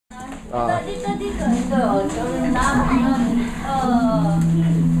Dito. Ito.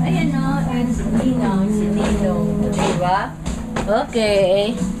 Ayan o. Si Ninong. Diba?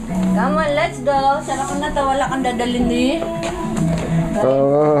 Okay. Come on, let's go. Sarap na to. Wala kang dadalhin eh.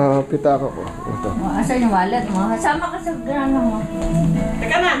 Pitaka ko. Ito. Asan yung wallet mo? Kasama ka sa grano mo.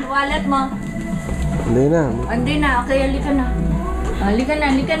 Teka na. Wallet mo. Hindi na. Hindi na. Okay, halika na. Halika na.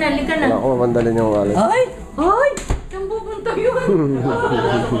 Wala ko mamandalin yung wallet. Ay! Saan pupunta yun?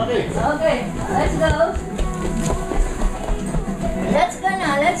 Okay, let's go. Let's go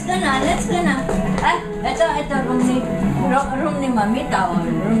na. Ay, ito, room ni Mamita,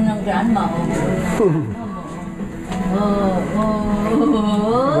 room ng grandma,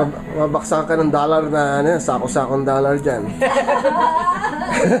 Mabaksakan ka ng dollar na sako-sakong dollar dyan.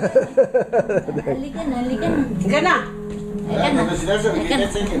 Halika na.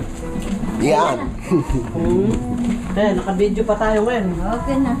 Yan. Naka-video pa tayo ngayon.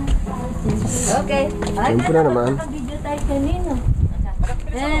 Okay na. Okay. Siyempre naman. Naka-video tayo kanino.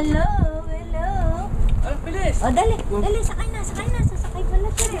 Hello. Bilis! Dali, sakay na. Sasakay pala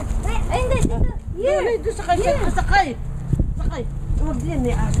siya. Ay, hindi, dito. Dito sakay. Sakay. Huwag yan,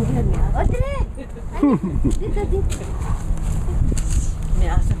 may aso yan. Odrick! Dito. May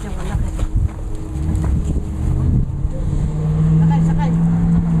aso dyan, malaki. Sakay.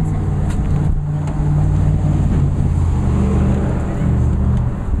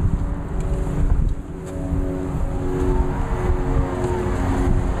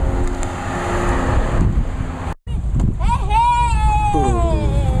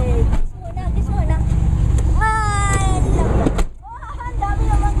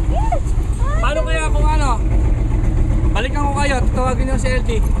 Tawagin niyo si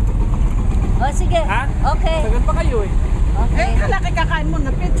LT. Sige. Ha? Okay. Tagal pa kayo eh. Okay. Kalaki kakain mo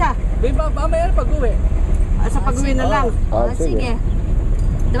na pizza. Mamaya pag-uwi. Sa pag-uwi na lang. Sige.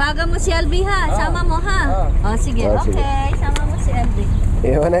 Tawagan mo si LB ha. Sama mo ha. Sige. Okay. Sama mo si LB.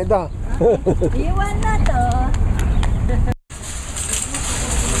 Iwan na ito. Iwan na to.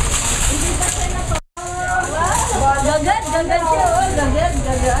 Gagad siya.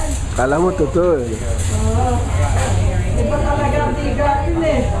 Gagad. Kala mo totoo eh. Iba talaga ang tiga yun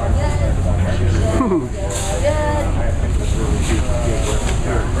eh.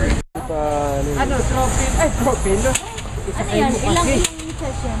 Ano, trophy? Ay, trophy no? Ano yan? Ilang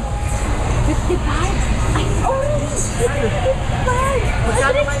meters yan? 55? Ay, orange! 55!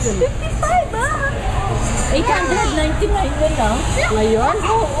 Magkano ba yun? 55 ba? 899 na lang. Ngayon?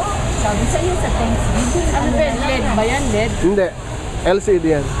 Oo. Sabi sa'yo sa Thanksgiving. Ano ba yan? LED ba yan? LED? Hindi.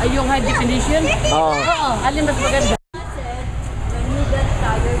 LCD yan. Ay, yung high definition? Oo. Oo. Alin mas maganda? When you get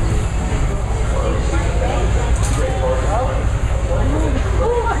tired,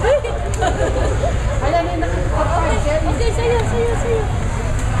 Alam mo, nakakapag-share. okay, sa'yo.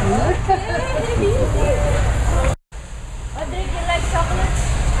 Odrick, you like chocolate?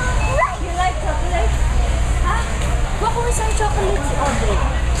 You like chocolate? Ha? Kuha ko isang chocolate si Odrick.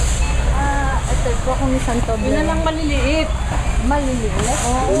 Ito, kuha ko isang Yun na Toblerone. lang maliliit. Maliliit?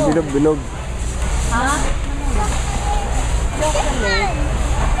 Oo. Binog. Ha? Chocolate.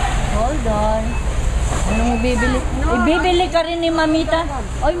 Hold on. Anong bibili? Ibibili ka rin ni Mamita.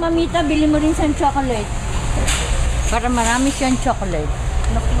 Oy, Mamita, bili mo rin siyang chocolate. Para marami siyang chocolate.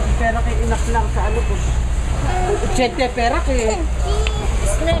 Pera kay inak lang sa ano ko. Chete pera kay...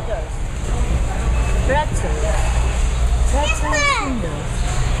 Snickers. Pretzel.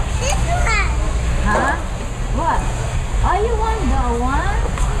 Huh? What? Oh, you want the one?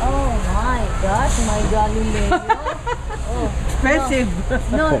 Oh my gosh, my Galileo. Oh. Expensive.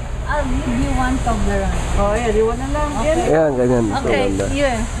 No, I'll give you one Toblerone. Oh, yan. Iwan na lang. Okay. Ayan, ganyan. Okay, Maganda.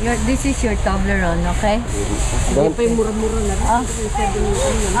 this is your Toblerone, okay? Hindi pa yung mura-mura na.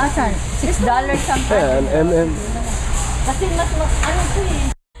 Asan? $6 something. Ayan, Kasi ano to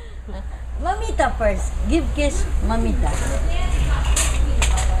eh. Mamita first. Give kiss, Mamita.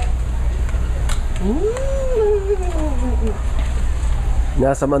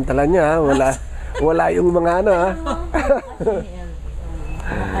 Nasamantala niya, wala yung mga ano ha.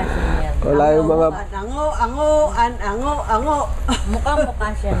 Wala yung mga... Ango. Mukha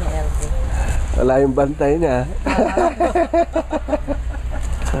siya ni LT. Wala yung bantay niya.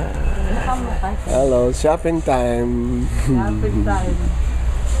 Mukha siya. Hello, shopping time. Shopping time.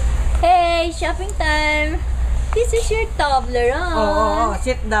 Hey, shopping time! This is your Toblerone. Oo,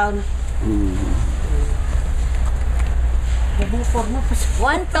 sit down.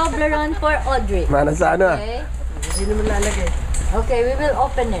 One Toblerone for Odrick. Mana sa ano? Okay? Hindi naman lalagay. Okay, we will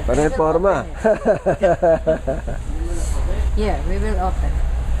open it. Para yung forma. Here, we will open.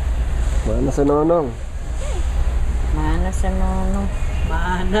 Mana sa nonong. Mana sa nono.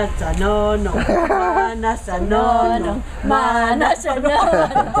 Mana sa nonong. Mana sa nonong. Mana sa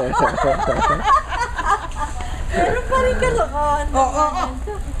nonong. Meron pa rin kalokohan. Oo.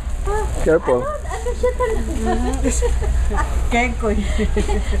 Careful. Ano siya talaga? Kengkoy.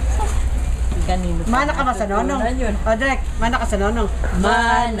 Kanino? Mana ka ba sa nonong? Odrick, mana ka sa nonong?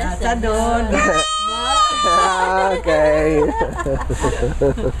 Mana sa nonong. Okay.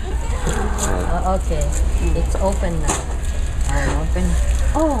 Okay. It's open now. Open.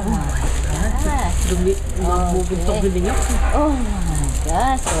 Oh my gosh. Bubuntok din niya. Oh my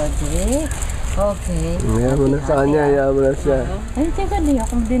gosh, Odrick. Okay. Hayaan mo na sa kanya, hayaan mo na siya. Ay, teka,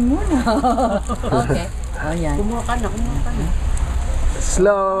 niyak mo din muna. Okay. Oh, yan. Kumuha ka na.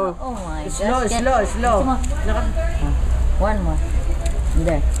 Slow. Oh my Slow, gosh. slow. One more.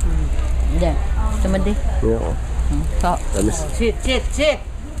 There. There. Tumadi. Yeah. So, Tamis. Sit.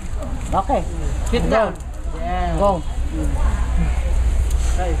 okay. Sit down. Yeah. Go.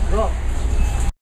 Okay, go.